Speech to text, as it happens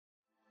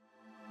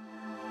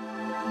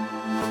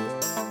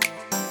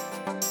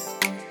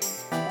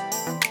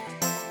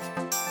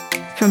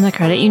From the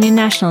Credit Union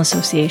National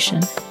Association,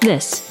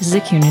 this is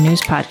the CUNA News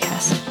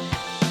Podcast.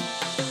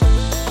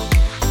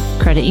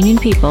 Credit union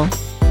people,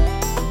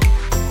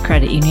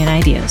 credit union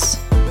ideas.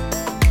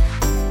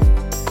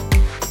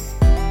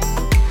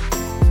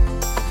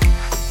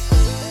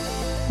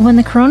 When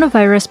the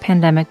coronavirus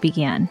pandemic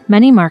began,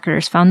 many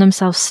marketers found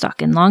themselves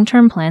stuck in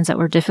long-term plans that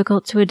were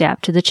difficult to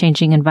adapt to the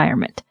changing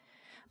environment.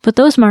 But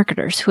those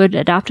marketers who had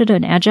adopted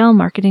an agile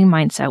marketing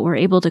mindset were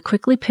able to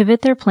quickly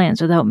pivot their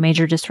plans without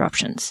major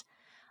disruptions.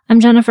 I'm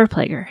Jennifer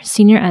Plager,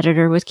 Senior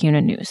Editor with CUNA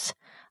News.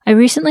 I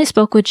recently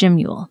spoke with Jim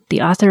Ewell,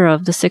 the author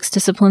of The 6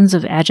 Disciplines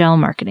of Agile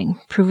Marketing,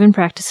 Proven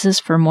Practices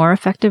for More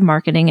Effective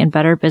Marketing and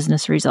Better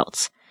Business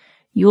Results.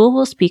 Ewell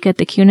will speak at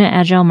the CUNA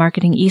Agile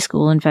Marketing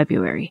eSchool in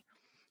February.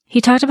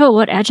 He talked about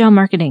what agile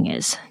marketing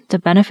is, the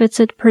benefits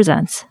it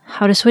presents,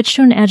 how to switch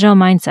to an agile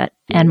mindset,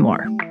 and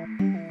more.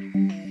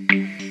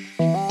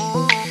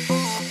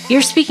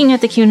 You're speaking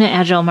at the CUNA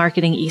Agile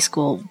Marketing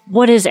eSchool.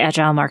 What is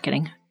agile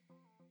marketing?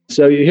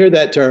 So you hear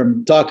that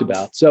term talked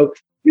about. So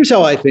here's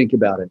how I think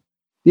about it.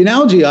 The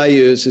analogy I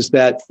use is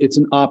that it's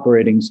an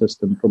operating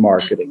system for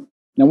marketing.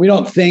 Now, we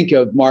don't think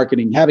of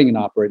marketing having an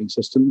operating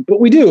system, but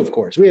we do, of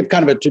course. We have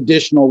kind of a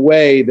traditional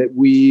way that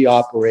we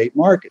operate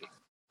marketing.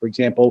 For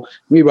example,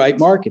 we write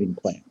marketing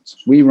plans.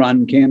 We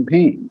run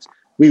campaigns.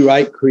 We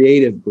write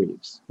creative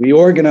briefs. We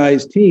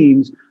organize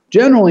teams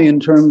generally in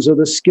terms of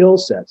the skill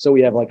set. So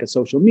we have like a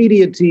social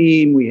media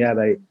team. We have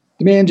a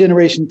demand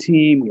generation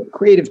team, we have a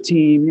creative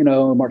team,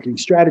 a marketing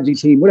strategy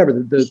team, whatever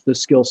the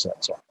skill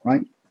sets are,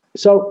 right?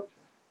 So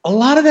a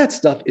lot of that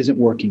stuff isn't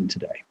working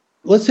today.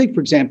 Let's take,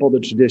 for example, the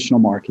traditional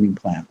marketing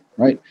plan,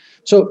 right?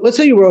 So let's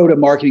say you wrote a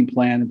marketing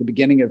plan at the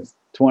beginning of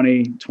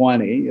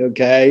 2020,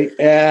 okay?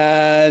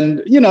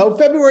 And,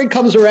 February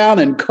comes around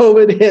and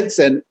COVID hits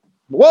and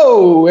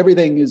whoa,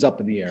 everything is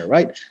up in the air,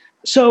 right?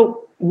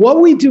 So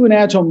what we do in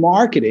agile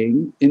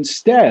marketing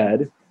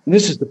instead, and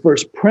this is the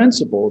first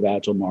principle of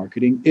agile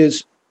marketing,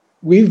 is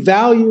we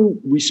value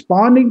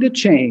responding to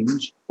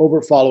change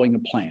over following a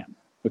plan,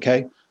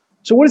 okay?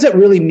 So what does that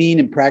really mean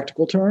in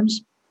practical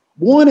terms?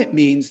 One, it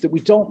means that we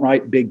don't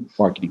write big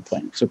marketing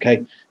plans,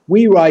 okay?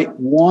 We write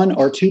 1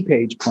 or 2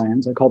 page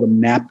plans. I call them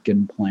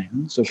napkin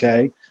plans,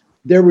 okay?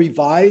 They're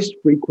revised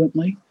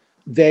frequently.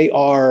 They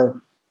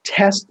are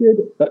tested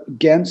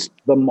against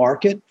the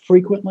market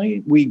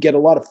frequently. We get a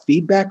lot of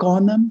feedback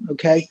on them,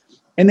 okay?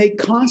 And they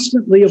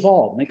constantly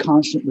evolve. And they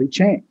constantly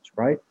change,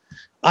 right?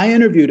 I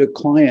interviewed a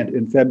client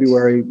in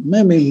February,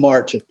 maybe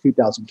March of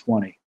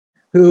 2020,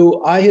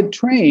 who I had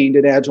trained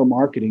in agile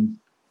marketing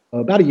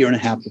about a year and a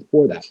half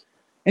before that.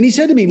 And he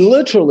said to me,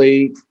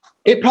 literally,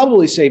 it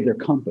probably saved their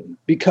company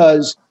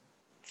because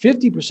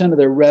 50% of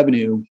their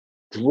revenue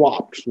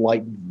dropped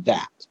like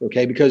that,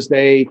 okay? Because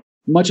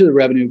much of the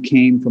revenue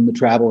came from the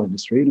travel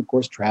industry. And of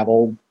course,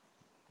 travel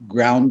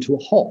ground to a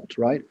halt,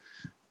 right?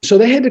 So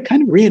they had to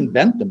kind of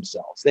reinvent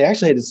themselves. They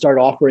actually had to start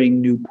offering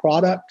new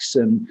products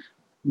and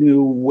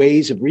new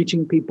ways of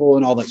reaching people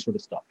and all that sort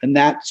of stuff. And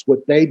that's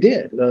what they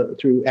did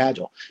through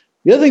Agile.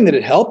 The other thing that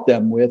it helped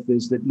them with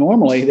is that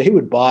normally they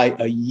would buy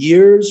a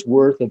year's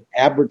worth of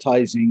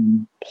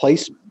advertising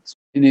placements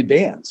in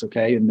advance,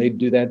 okay? And they'd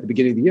do that at the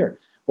beginning of the year.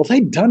 Well, if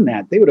they'd done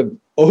that, they would have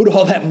owed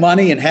all that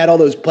money and had all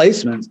those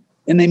placements.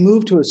 And they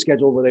moved to a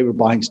schedule where they were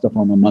buying stuff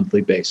on a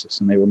monthly basis,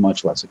 and they were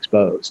much less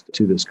exposed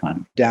to this kind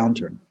of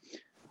downturn.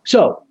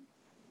 So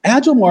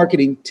agile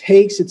marketing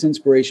takes its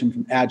inspiration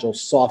from agile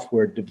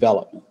software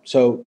development.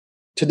 So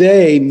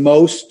today,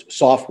 most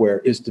software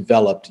is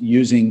developed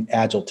using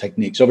agile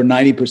techniques. Over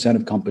 90%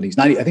 of companies,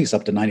 I think it's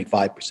up to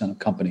 95% of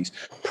companies,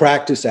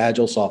 practice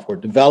agile software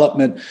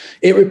development.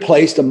 It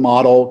replaced a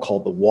model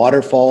called the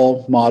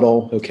waterfall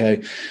model,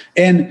 okay?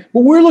 And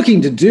what we're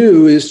looking to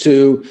do is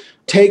to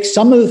take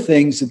some of the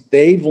things that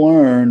they've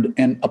learned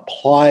and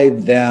apply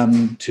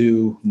them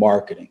to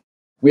marketing.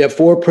 We have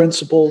 4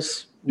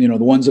 principles. The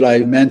ones that I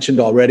mentioned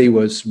already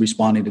was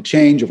responding to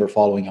change over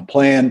following a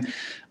plan.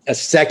 A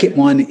second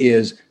one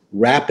is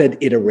rapid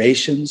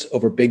iterations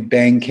over big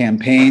bang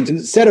campaigns.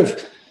 Instead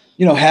of,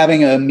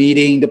 having a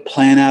meeting to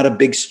plan out a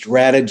big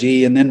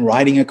strategy and then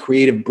writing a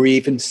creative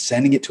brief and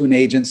sending it to an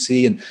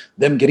agency and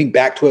them getting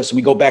back to us, and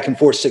we go back and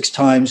forth 6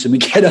 times and we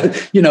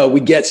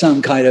get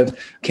some kind of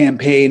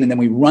campaign, and then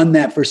we run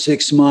that for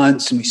 6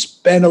 months and we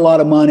spend a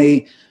lot of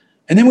money.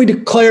 And then we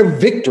declare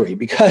victory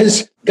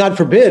because, God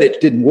forbid, it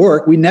didn't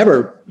work. We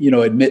never,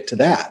 admit to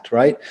that,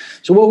 right?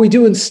 So what we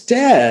do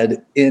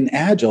instead in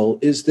Agile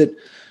is that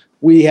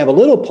we have a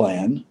little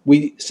plan.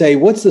 We say,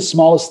 what's the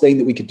smallest thing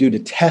that we could do to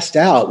test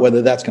out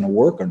whether that's going to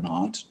work or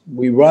not?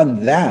 We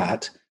run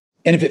that.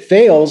 And if it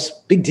fails,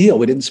 big deal.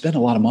 We didn't spend a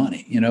lot of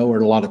money, or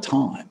a lot of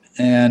time.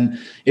 And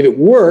if it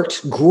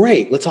worked,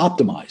 great, let's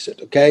optimize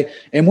it, okay?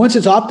 And once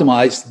it's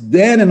optimized,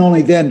 then and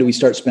only then do we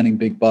start spending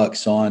big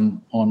bucks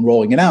on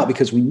rolling it out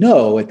because we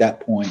know at that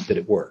point that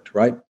it worked,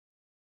 right?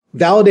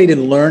 Validated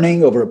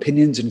learning over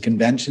opinions and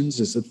conventions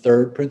is the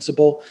third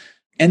principle.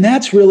 And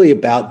that's really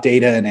about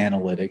data and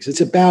analytics.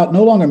 It's about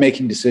no longer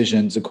making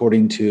decisions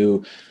according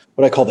to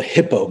what I call the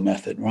HIPPO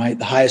method, right?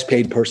 The highest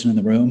paid person in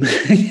the room,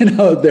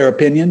 their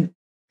opinion.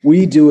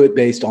 We do it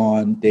based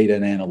on data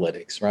and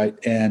analytics, right?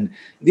 And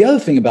the other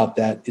thing about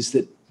that is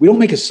that we don't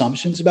make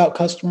assumptions about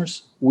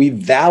customers. We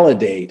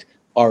validate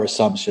our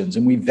assumptions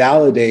and we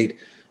validate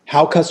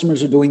how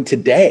customers are doing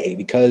today,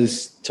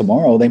 because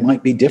tomorrow they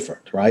might be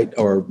different, right?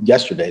 Or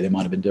yesterday they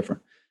might have been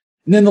different.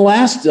 And then the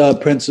last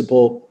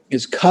principle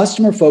is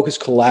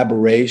customer-focused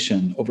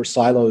collaboration over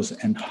silos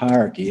and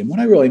hierarchy. And what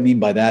I really mean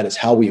by that is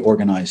how we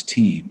organize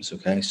teams,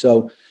 okay?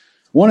 So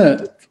one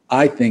of,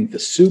 I think, the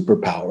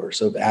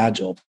superpowers of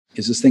Agile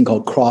is this thing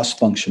called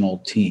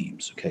cross-functional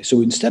teams, okay?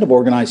 So instead of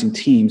organizing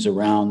teams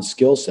around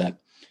skill set,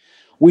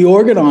 we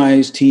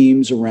organize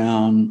teams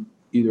around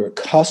either a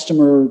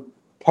customer,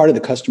 part of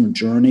the customer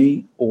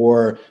journey,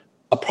 or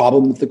a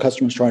problem that the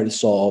customer is trying to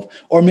solve,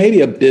 or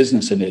maybe a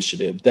business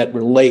initiative that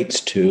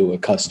relates to a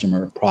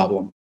customer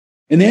problem.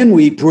 And then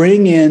we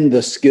bring in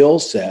the skill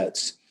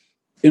sets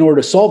in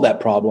order to solve that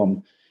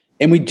problem,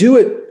 and we do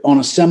it on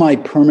a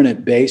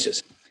semi-permanent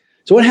basis.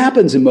 So what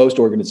happens in most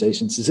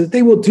organizations is that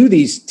they will do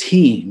these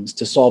teams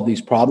to solve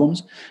these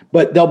problems,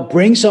 but they'll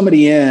bring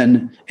somebody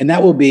in, and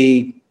that will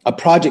be a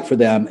project for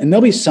them, and they'll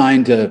be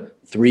assigned to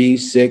 3,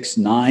 6,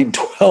 9,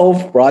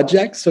 12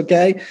 projects,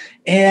 okay?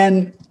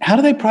 And how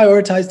do they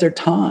prioritize their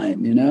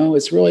time? You know,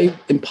 it's really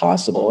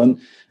impossible. And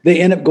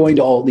they end up going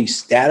to all these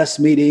status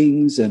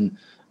meetings, and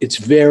it's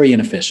very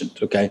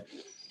inefficient, okay?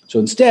 So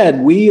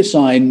instead, we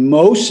assign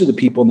most of the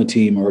people in the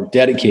team are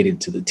dedicated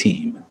to the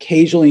team.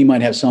 Occasionally, you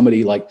might have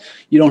somebody like,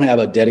 you don't have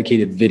a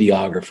dedicated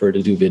videographer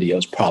to do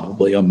videos,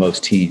 probably on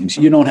most teams.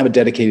 You don't have a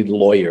dedicated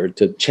lawyer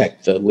to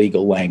check the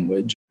legal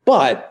language,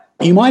 but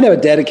you might have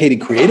a dedicated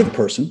creative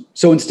person.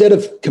 So instead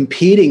of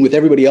competing with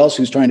everybody else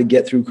who's trying to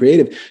get through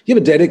creative, you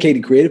have a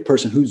dedicated creative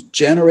person who's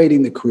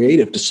generating the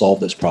creative to solve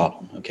this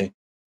problem, okay?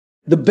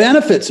 The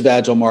benefits of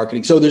Agile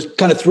marketing. So there's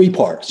kind of 3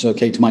 parts,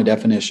 okay, to my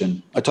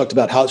definition. I talked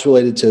about how it's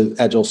related to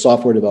Agile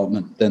software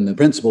development, then the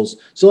principles.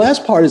 So the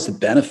last part is the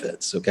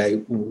benefits,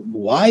 okay?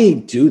 Why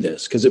do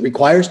this? Because it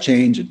requires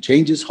change, and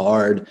change is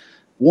hard.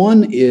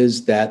 One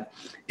is that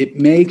it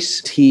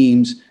makes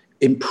teams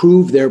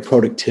improve their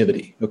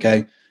productivity,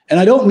 okay? And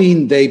I don't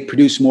mean they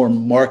produce more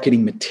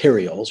marketing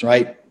materials,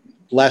 right?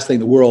 Last thing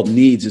the world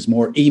needs is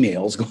more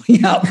emails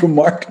going out from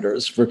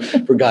marketers, for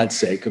God's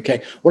sake,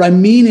 okay? What I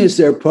mean is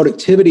their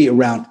productivity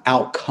around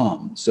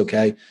outcomes,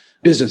 okay?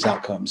 Business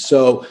outcomes.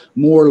 So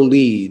more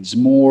leads,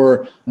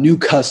 more new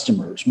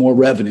customers, more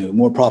revenue,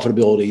 more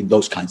profitability,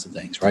 those kinds of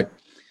things, right?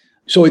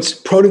 So it's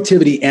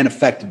productivity and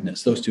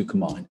effectiveness, those two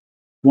combined.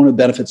 One of the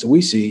benefits that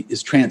we see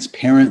is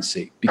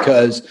transparency,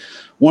 because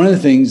one of the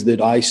things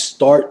that I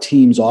start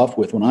teams off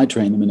with when I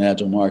train them in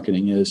Agile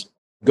marketing is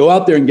go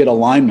out there and get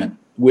alignment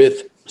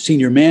with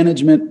senior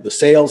management, the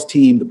sales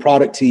team, the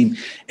product team,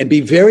 and be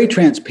very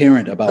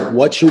transparent about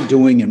what you're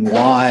doing and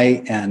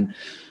why, and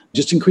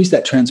just increase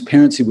that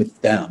transparency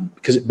with them,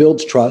 because it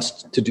builds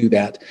trust to do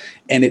that,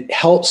 and it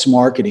helps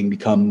marketing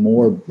become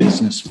more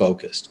business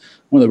focused.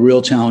 One of the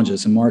real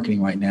challenges in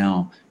marketing right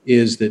now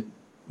is that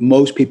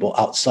most people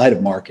outside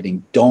of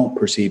marketing don't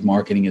perceive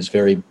marketing as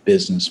very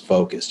business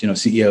focused. You know,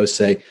 CEOs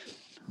say,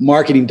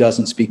 marketing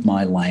doesn't speak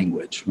my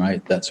language,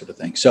 right? That sort of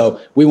thing.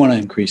 So we want to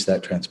increase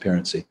that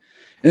transparency.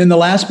 And then the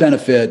last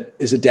benefit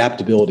is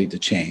adaptability to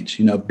change,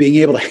 you know, being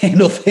able to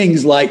handle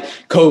things like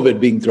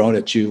COVID being thrown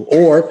at you,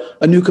 or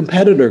a new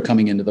competitor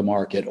coming into the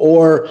market,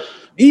 or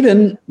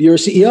even your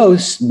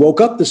CEO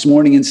woke up this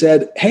morning and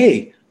said,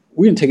 hey,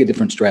 we're going to take a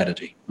different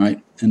strategy,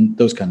 right? And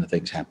those kind of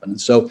things happen.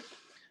 And so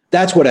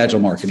that's what Agile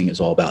marketing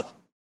is all about.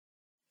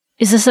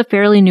 Is this a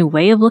fairly new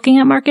way of looking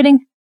at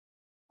marketing?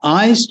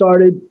 I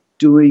started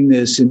doing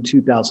this in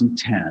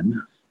 2010,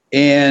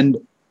 and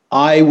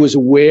I was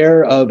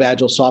aware of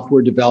Agile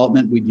software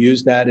development. We'd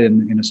used that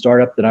in a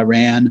startup that I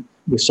ran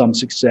with some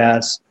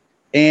success.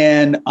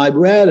 And I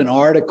read an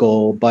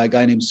article by a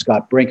guy named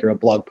Scott Brinker, a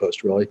blog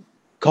post really,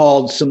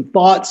 called Some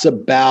Thoughts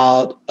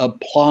About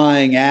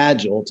Applying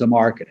Agile to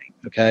Marketing,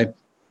 okay?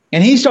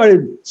 And he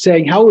started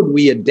saying, how would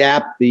we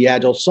adapt the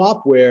Agile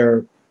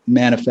software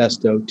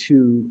manifesto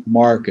to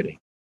marketing?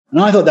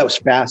 And I thought that was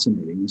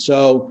fascinating. And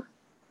so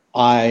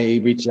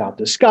I reached out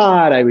to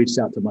Scott. I reached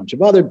out to a bunch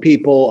of other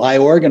people. I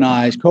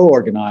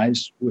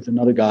co-organized with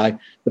another guy,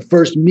 the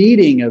first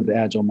meeting of the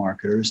Agile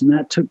marketers, and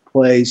that took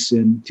place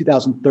in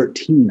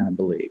 2013, I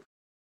believe.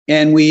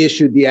 And we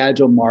issued the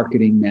Agile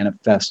Marketing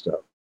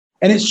Manifesto.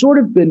 And it's sort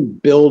of been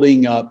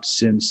building up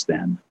since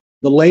then.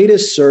 The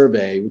latest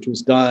survey, which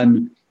was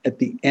done at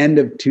the end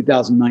of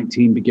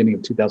 2019, beginning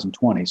of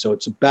 2020, so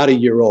it's about a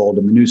year old,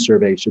 and the new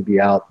survey should be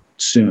out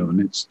soon.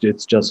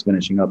 It's just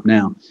finishing up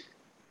now.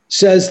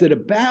 Says that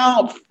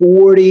about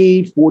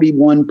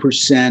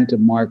 41% of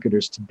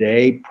marketers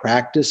today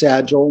practice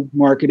Agile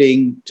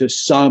marketing to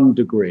some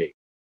degree.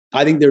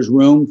 I think there's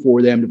room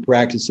for them to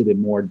practice it in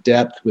more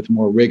depth with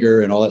more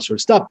rigor and all that sort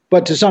of stuff.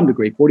 But to some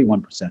degree,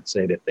 41%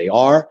 say that they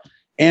are.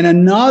 And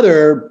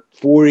another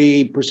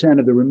 40%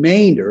 of the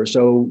remainder,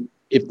 so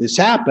if this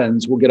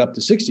happens, we'll get up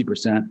to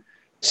 60%,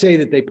 say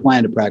that they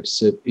plan to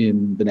practice it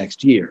in the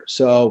next year.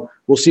 So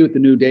we'll see what the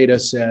new data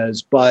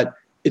says. But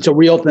it's a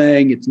real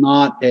thing. It's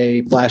not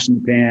a flash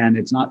in the pan.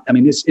 It's not, I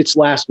mean, it's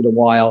lasted a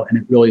while, and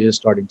it really is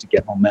starting to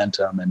get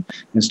momentum and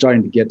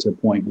starting to get to a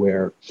point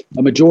where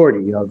a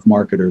majority of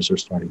marketers are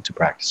starting to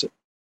practice it.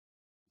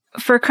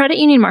 For a credit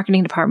union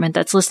marketing department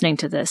that's listening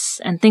to this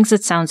and thinks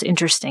it sounds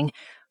interesting,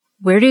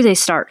 where do they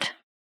start?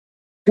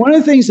 One of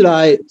the things that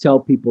I tell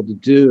people to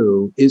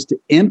do is to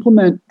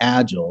implement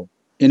Agile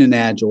in an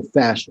agile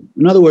fashion.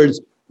 In other words,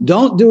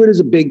 don't do it as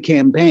a big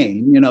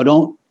campaign.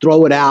 Don't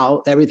throw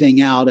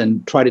everything out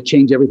and try to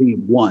change everything at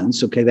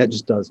once. Okay, that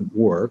just doesn't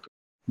work.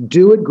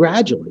 Do it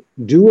gradually.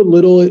 Do a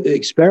little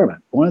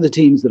experiment. One of the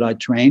teams that I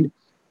trained,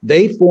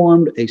 they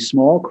formed a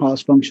small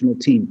cross-functional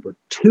team for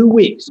 2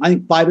 weeks. I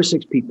think 5 or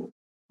 6 people.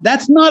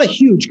 That's not a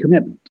huge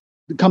commitment.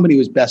 The company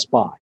was Best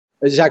Buy.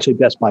 It's actually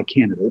Best Buy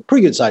Canada, a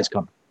pretty good sized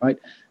company, right?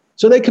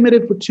 So they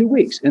committed for 2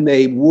 weeks, and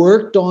they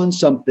worked on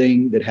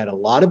something that had a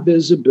lot of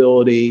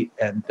visibility,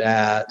 and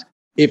that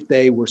if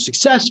they were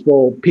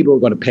successful, people were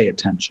going to pay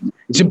attention.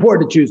 It's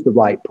important to choose the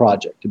right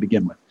project to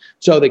begin with.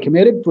 So they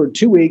committed for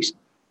 2 weeks.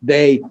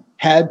 They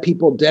had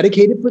people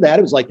dedicated for that.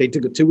 It was like they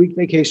took a 2-week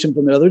vacation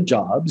from their other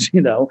jobs.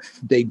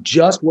 They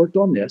just worked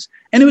on this,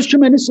 and it was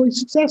tremendously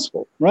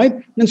successful, right?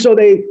 And so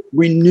they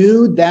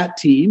renewed that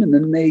team, and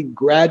then they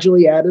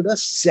gradually added a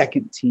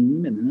second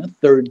team and then a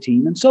third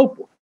team and so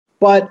forth.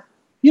 But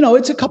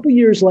it's a couple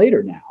years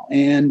later now.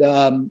 And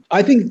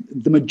I think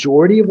the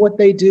majority of what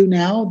they do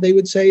now, they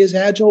would say is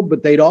Agile,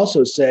 but they'd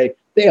also say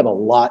they have a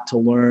lot to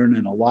learn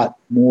and a lot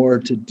more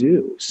to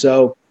do.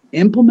 So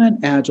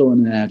implement Agile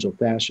in an Agile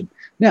fashion.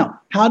 Now,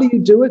 how do you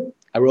do it?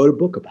 I wrote a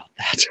book about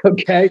that,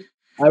 okay?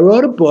 I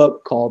wrote a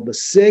book called The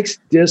 6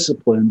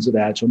 Disciplines of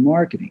Agile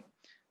Marketing.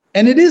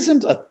 And it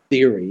isn't a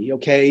theory,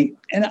 okay?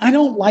 And I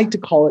don't like to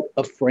call it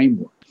a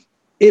framework.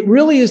 It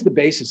really is the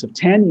basis of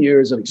 10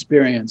 years of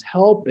experience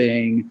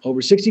helping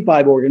over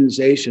 65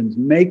 organizations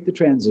make the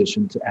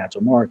transition to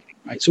Agile marketing,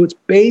 right? So it's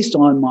based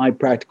on my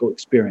practical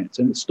experience.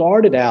 And it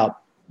started out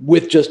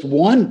with just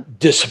one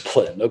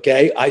discipline,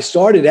 okay? I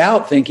started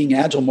out thinking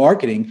Agile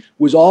marketing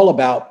was all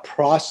about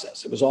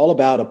process. It was all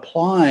about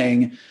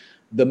applying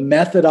the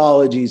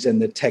methodologies and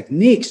the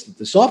techniques that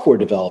the software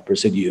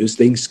developers had used,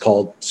 things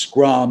called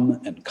Scrum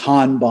and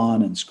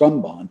Kanban and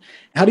Scrumban.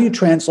 How do you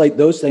translate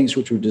those things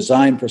which were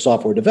designed for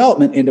software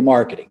development into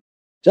marketing?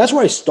 So that's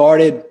where I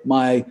started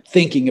my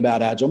thinking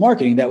about Agile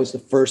marketing. That was the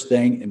first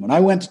thing. And when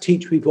I went to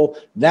teach people,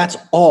 that's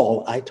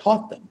all I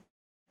taught them.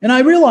 And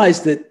I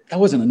realized that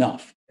wasn't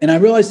enough. And I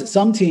realized that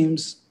some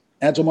teams,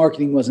 Agile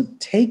marketing wasn't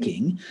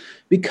taking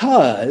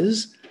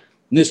because,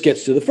 and this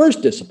gets to the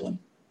first discipline,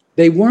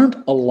 they weren't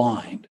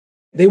aligned.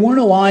 They weren't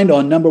aligned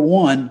on, number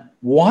one,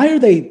 why are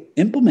they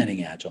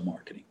implementing Agile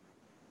marketing?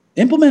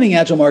 Implementing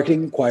Agile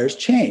marketing requires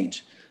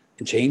change,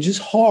 and change is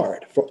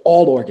hard for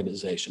all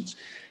organizations.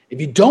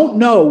 If you don't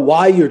know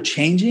why you're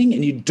changing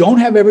and you don't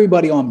have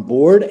everybody on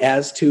board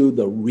as to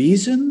the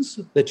reasons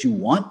that you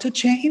want to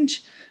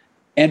change,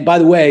 and by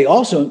the way,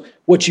 also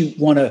what you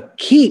want to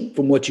keep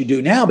from what you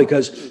do now,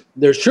 because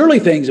there's surely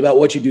things about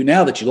what you do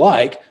now that you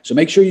like, so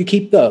make sure you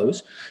keep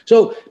those.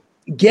 So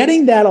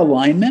getting that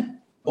alignment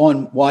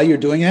on why you're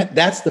doing it,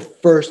 that's the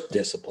first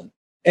discipline.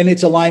 And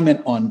it's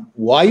alignment on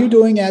why you're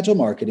doing Agile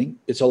marketing.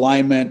 It's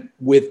alignment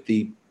with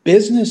the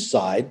business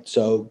side.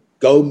 So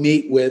go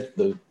meet with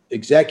the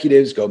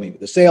executives, go meet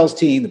with the sales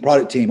team, the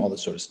product team, all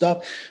this sort of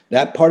stuff.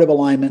 That part of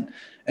alignment.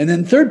 And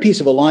then third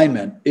piece of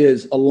alignment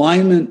is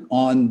alignment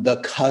on the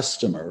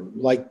customer.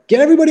 Like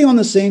get everybody on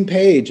the same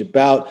page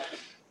about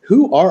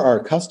who are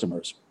our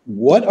customers.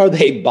 What are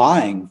they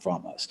buying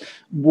from us?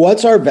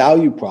 What's our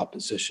value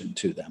proposition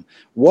to them?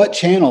 What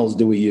channels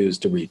do we use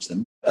to reach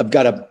them? I've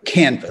got a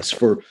canvas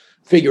for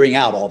figuring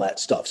out all that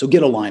stuff. So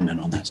get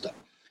alignment on that stuff.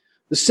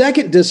 The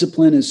second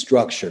discipline is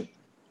structure.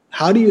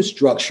 How do you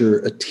structure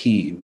a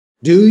team?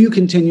 Do you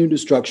continue to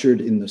structure it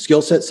in the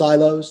skill set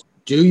silos?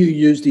 Do you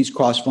use these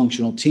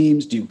cross-functional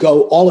teams? Do you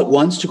go all at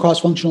once to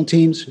cross-functional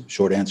teams?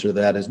 Short answer to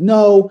that is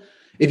no.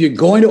 If you're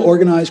going to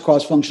organize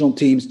cross-functional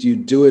teams, do you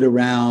do it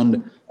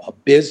around a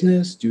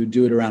business? Do you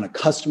do it around a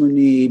customer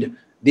need?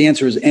 The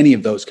answer is any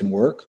of those can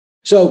work.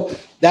 So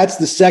that's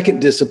the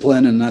second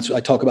discipline, and that's what I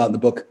talk about in the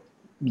book,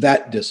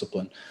 that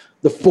discipline.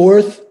 The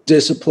fourth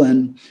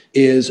discipline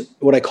is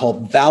what I call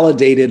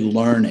validated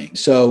learning.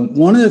 So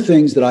one of the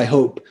things that I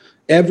hope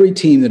every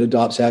team that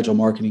adopts Agile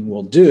marketing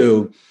will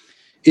do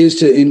is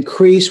to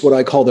increase what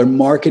I call their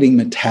marketing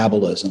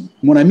metabolism.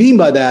 And what I mean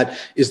by that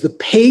is the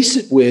pace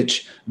at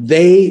which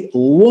they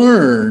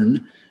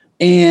learn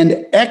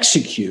and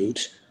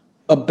execute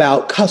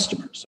about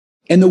customers.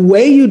 And the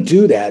way you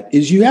do that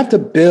is you have to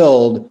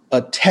build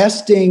a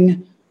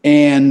testing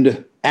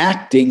and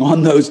acting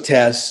on those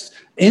tests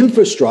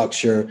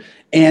infrastructure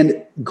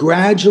and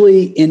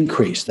gradually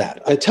increase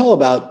that. I tell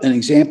about an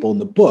example in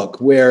the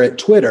book where at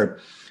Twitter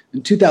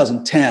in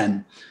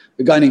 2010,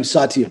 a guy named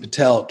Satya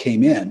Patel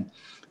came in.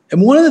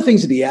 And one of the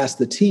things that he asked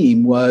the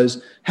team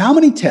was, how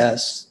many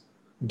tests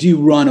do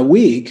you run a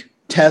week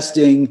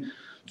testing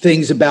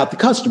things about the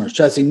customers,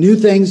 testing new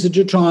things that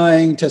you're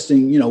trying,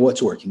 testing,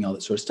 what's working, all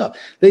that sort of stuff.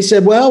 They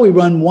said, well, we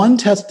run one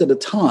test at a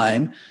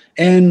time,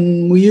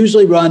 And we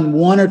usually run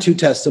 1 or 2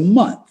 tests a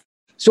month.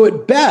 So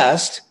at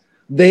best,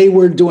 they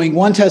were doing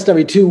 1 test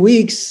every 2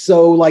 weeks,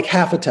 so like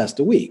half a test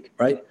a week,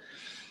 right?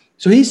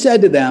 So he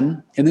said to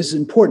them, and this is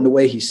important the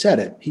way he said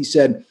it, he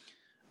said,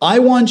 I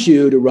want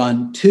you to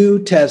run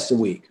 2 tests a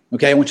week.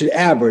 Okay, I want you to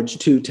average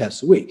 2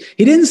 tests a week.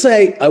 He didn't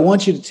say, I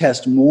want you to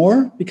test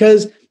more,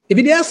 because if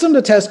he'd asked them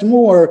to test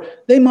more,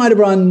 they might have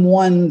run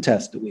 1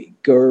 test a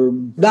week or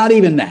not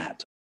even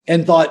that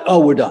and thought, oh,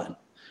 we're done.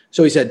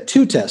 So he said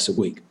 2 tests a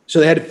week. So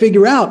they had to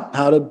figure out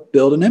how to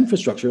build an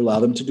infrastructure, allow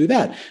them to do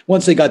that.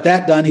 Once they got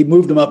that done, he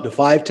moved them up to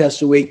 5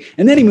 tests a week,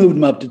 and then he moved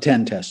them up to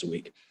 10 tests a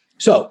week.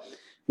 So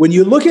when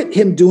you look at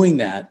him doing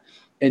that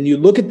and you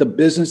look at the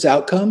business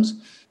outcomes,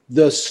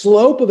 the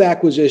slope of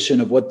acquisition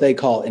of what they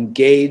call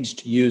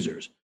engaged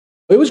users,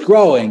 it was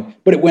growing,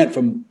 but it went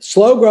from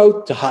slow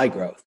growth to high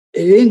growth.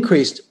 It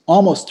increased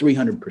almost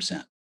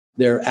 300%,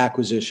 their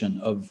acquisition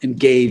of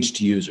engaged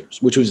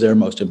users, which was their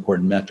most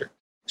important metric.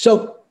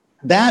 So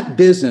that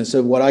business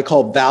of what I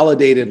call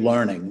validated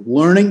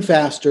learning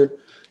faster,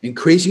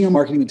 increasing your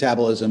marketing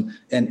metabolism,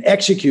 and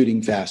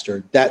executing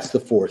faster, that's the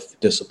 4th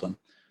discipline.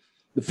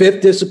 The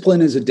 5th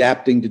discipline is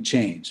adapting to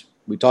change.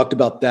 We talked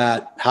about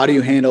that. How do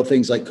you handle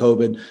things like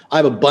COVID? I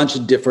have a bunch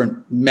of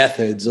different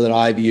methods that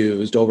I've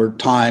used over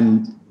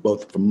time,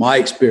 both from my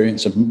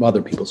experience and from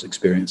other people's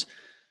experience.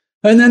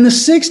 And then the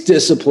 6th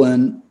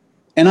discipline,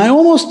 and I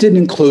almost didn't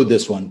include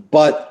this one,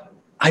 but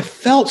I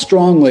felt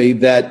strongly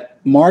that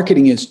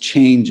marketing is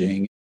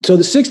changing. So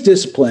the 6th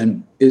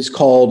discipline is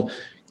called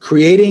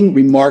creating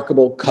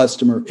remarkable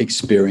customer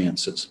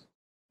experiences.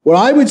 What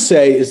I would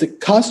say is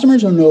that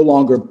customers are no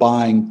longer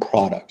buying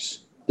products.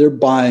 They're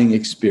buying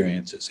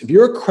experiences. If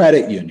you're a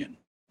credit union,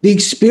 the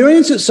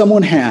experience that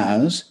someone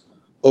has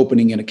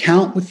opening an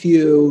account with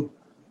you,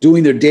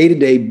 doing their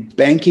day-to-day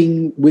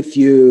banking with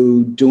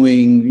you,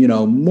 doing,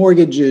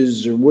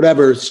 mortgages or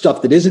whatever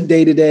stuff that isn't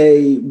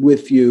day-to-day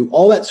with you,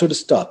 all that sort of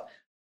stuff,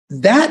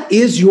 that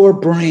is your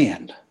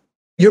brand.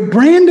 Your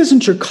brand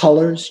isn't your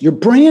colors. Your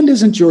brand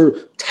isn't your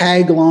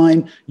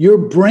tagline. Your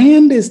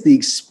brand is the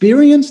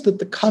experience that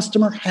the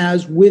customer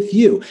has with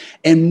you.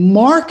 And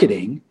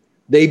marketing,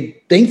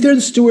 they think they're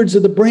the stewards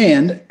of the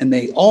brand, and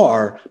they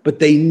are, but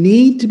they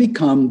need to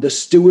become the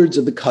stewards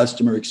of the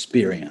customer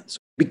experience.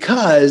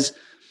 Because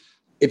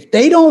if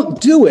they don't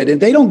do it and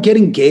they don't get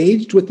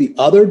engaged with the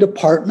other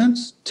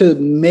departments to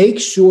make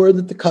sure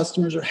that the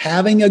customers are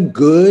having a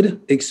good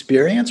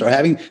experience or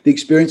having the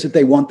experience that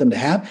they want them to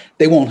have,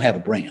 they won't have a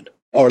brand,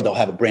 or they'll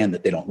have a brand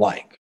that they don't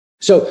like.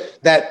 So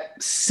that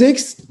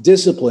 6th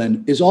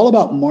discipline is all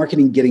about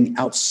marketing getting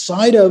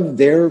outside of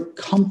their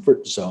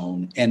comfort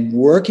zone and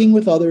working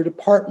with other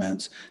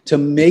departments to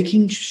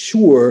making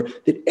sure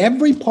that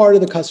every part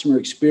of the customer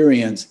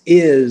experience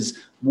is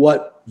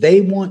what they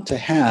want to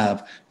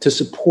have to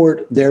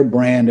support their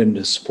brand and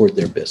to support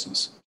their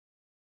business.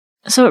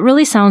 So it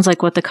really sounds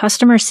like what the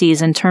customer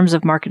sees in terms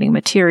of marketing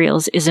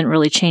materials isn't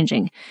really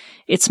changing.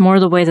 It's more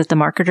the way that the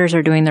marketers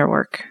are doing their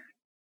work.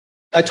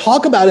 I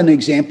talk about an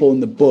example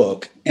in the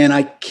book, and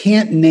I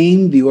can't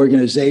name the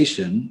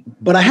organization,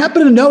 but I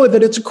happen to know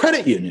that it's a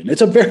credit union.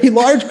 It's a very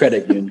large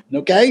credit union,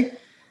 okay?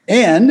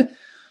 And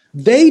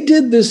they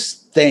did this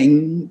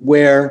thing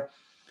where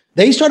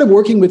they started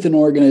working with an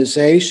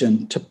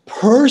organization to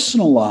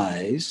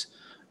personalize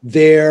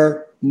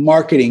their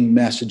marketing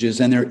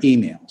messages and their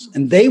emails.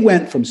 And they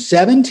went from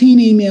 17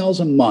 emails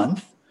a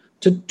month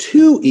to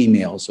 2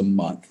 emails a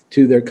month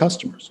to their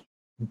customers.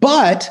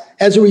 But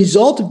as a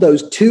result of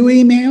those 2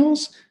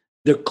 emails,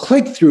 the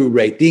click-through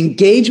rate, the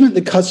engagement,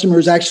 the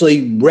customers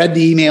actually read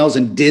the emails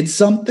and did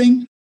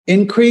something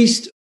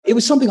increased. It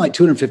was something like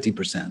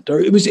 250%, or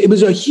it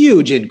was a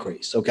huge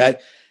increase, okay?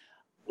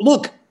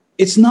 Look,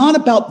 it's not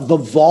about the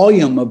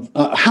volume of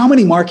how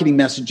many marketing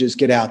messages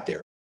get out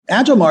there.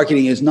 Agile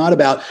marketing is not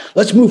about,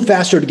 let's move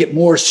faster to get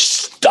more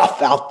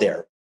stuff out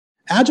there.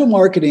 Agile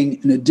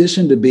marketing, in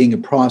addition to being a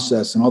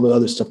process and all the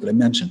other stuff that I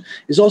mentioned,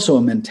 is also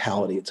a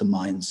mentality. It's a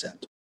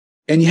mindset.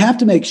 And you have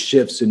to make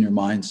shifts in your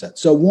mindset.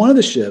 So one of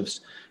the shifts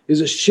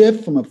is a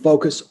shift from a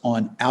focus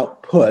on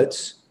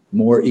outputs,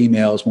 more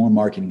emails, more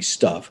marketing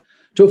stuff,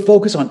 to a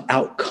focus on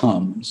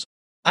outcomes.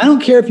 I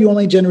don't care if you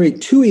only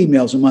generate 2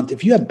 emails a month.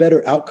 If you have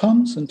better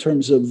outcomes in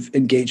terms of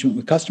engagement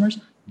with customers,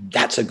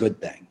 that's a good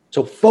thing.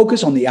 So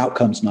focus on the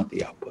outcomes, not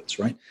the outputs,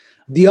 right?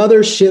 The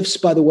other shifts,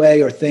 by the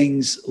way, are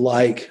things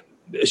like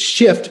a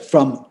shift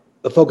from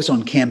a focus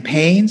on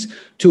campaigns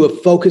to a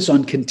focus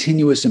on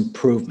continuous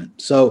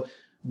improvement. So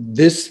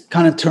this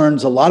kind of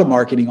turns a lot of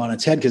marketing on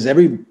its head because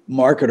every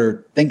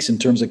marketer thinks in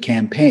terms of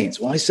campaigns.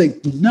 Well, I say,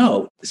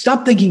 no,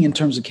 stop thinking in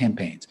terms of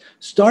campaigns.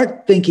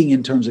 Start thinking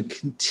in terms of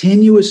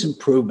continuous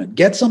improvement.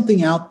 Get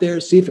something out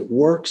there, see if it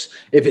works.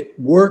 If it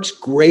works,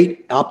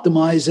 great,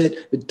 optimize it.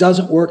 If it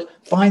doesn't work,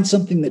 find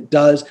something that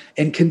does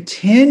and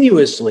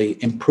continuously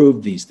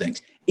improve these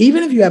things.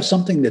 Even if you have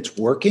something that's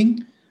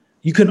working,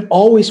 you can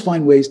always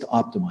find ways to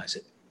optimize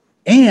it.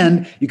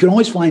 And you can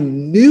always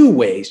find new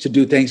ways to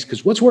do things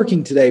because what's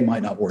working today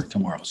might not work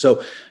tomorrow.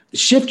 So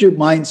shift your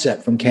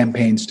mindset from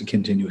campaigns to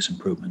continuous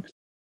improvement.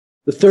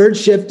 The third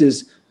shift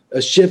is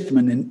a shift from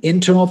an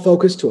internal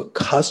focus to a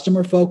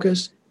customer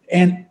focus.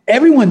 And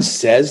everyone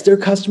says they're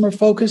customer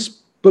focused,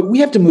 but we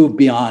have to move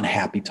beyond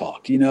happy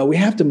talk. We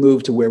have to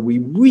move to where we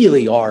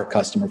really are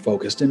customer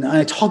focused. And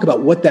I talk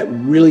about what that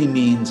really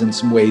means and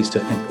some ways to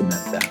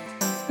implement that.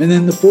 And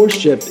then the fourth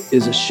shift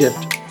is a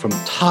shift from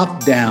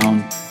top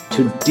down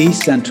to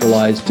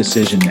decentralized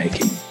decision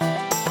making.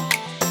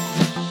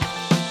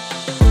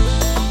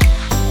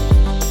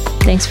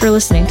 Thanks for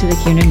listening to the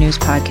CUNA News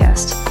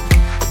Podcast.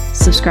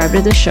 Subscribe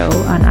to the show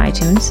on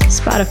iTunes,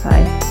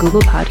 Spotify,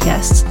 Google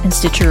Podcasts, and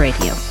Stitcher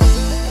Radio.